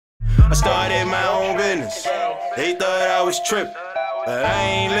I started my own business. They thought I was tripping, but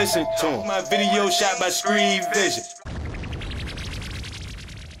I ain't listen to them. My video shot by SkreetVision.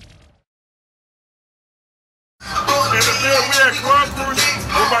 In the field, we at Club Cruise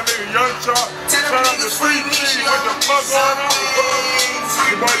with my nigga Young Chop. Shout out to Skreet with the plug going on.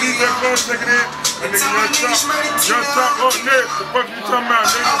 Your boy DJ Club, check it in. That nigga Young Chop. Young Chop up next. The fuck you talking about,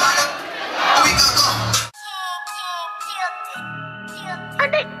 nigga?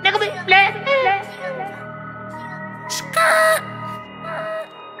 Nigga be flat. Skreet.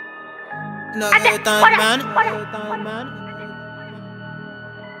 No, everything about it.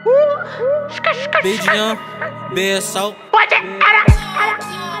 BGM, bed soap.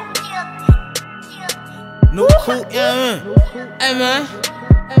 New coupe, yeah, man. Hey, man.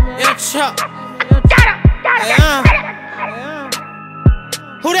 Young Chop. Yeah.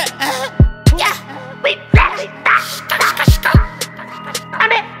 Who that? Yeah, we flash.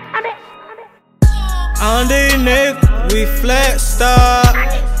 On these niggas, we flex star.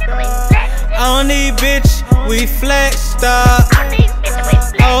 On these bitch, we flex star.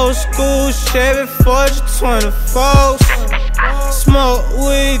 Old school Chevy Fortune 24. Smoke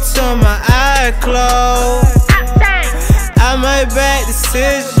weed till my eye close. I make bad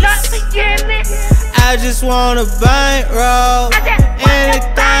decisions. I just want a bankroll.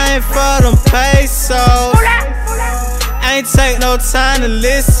 Anything for them pesos. Ain't take no time to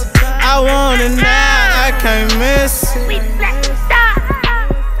listen. I want it now, I can't miss it.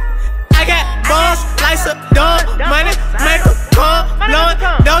 I got bombs like some dumb money, make a call, blowing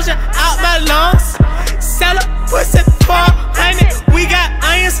doja out my lungs. Sell a pussy for 100. We got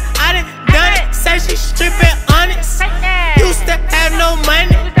onions, I done it. Say she stripping honest. Used to have no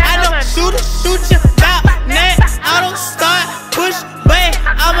money. I don't shoot you about nothing. I don't start, push button.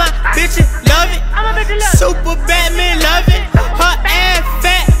 All my bitches love it. Super Batman love it. Her ass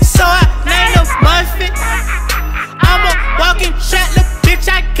fat, so I named her Muffin. I'm a walking track, look bitch,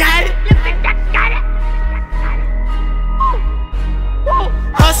 I got it.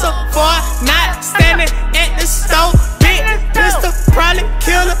 Hustle for not standing at the store. Big pistol, probably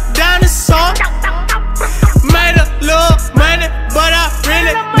kill a dinosaur. Made a little money, but I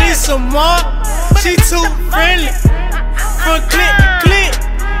really need some more. She too friendly. From click to click,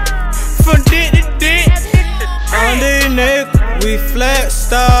 from dick to dick. On these niggas, we flex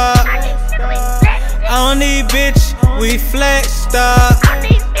star. On these bitch, we flex star.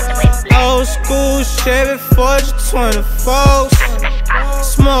 Old school Chevy Fortune 24.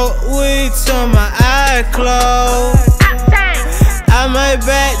 Smoke weed till my eye close. I make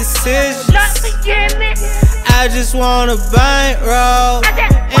bad decisions. I just want a bankroll.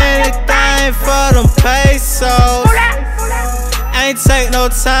 Anything for them pesos. Ain't take no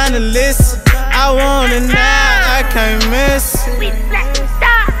time to listen. I want it now, I can't miss it.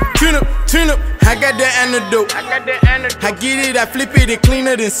 Tune up, I got that antidote. I get it, I flip it, it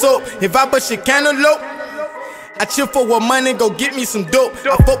cleaner than soap. If I bust your cantaloupe, I chill for what money, go get me some dope.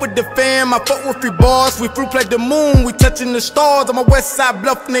 I fuck with the fam, I fuck with free bars. We fruit like the moon, we touching the stars. I'm a west side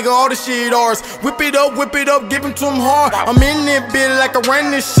bluff nigga, all the shit ours. Whip it up, give him to him hard. I'm in that bitch like I run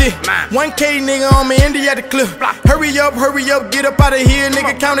this shit. 1K nigga on me, Indy at the clip. Hurry up, get up out of here,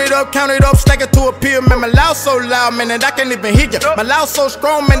 nigga. Count it up, stack it to a pill. Man, my loud so loud, man, that I can't even hear ya. My loud so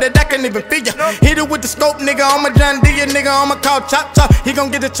strong, man, that I can't even feel ya. Hit it with the scope, nigga, I'm a John Deere, nigga. I'ma call chop. He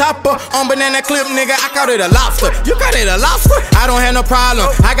gon' get the chopper on banana clip, nigga. I call it a lobster. You got it a lobster? I don't have no problem.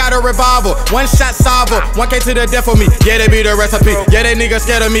 I got a revolver, one shot solver. 1K to the death for me. Yeah, they be the recipe. Yeah, that nigga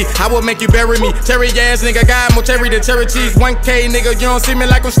scared of me. I will make you bury me. Cherry ass nigga, got more cherry than cherry cheese. 1K nigga, you don't see me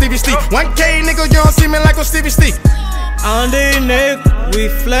like I'm Stevie Steve. 1K nigga, you don't see me like I'm Stevie Steve. On these niggas, we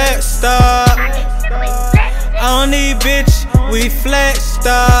flex star. On these bitch, we flex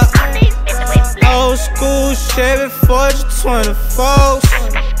star. Old school Chevy Fortune 24.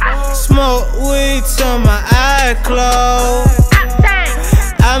 Smoke weed till my eye close.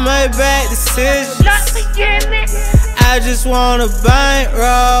 I make bad decisions. I just want a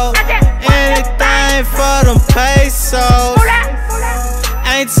bankroll. Anything for them pesos.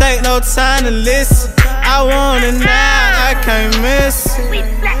 Ain't take no time to listen. I want it now, I can't miss it.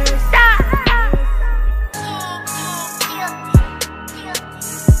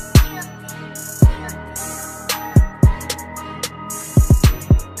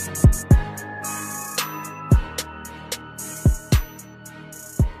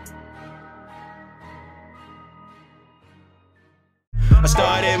 I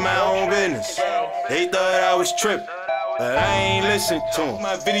started my own business. They thought I was tripping, but I ain't listen to them.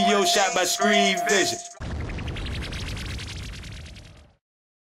 My video shot by SkreetVision.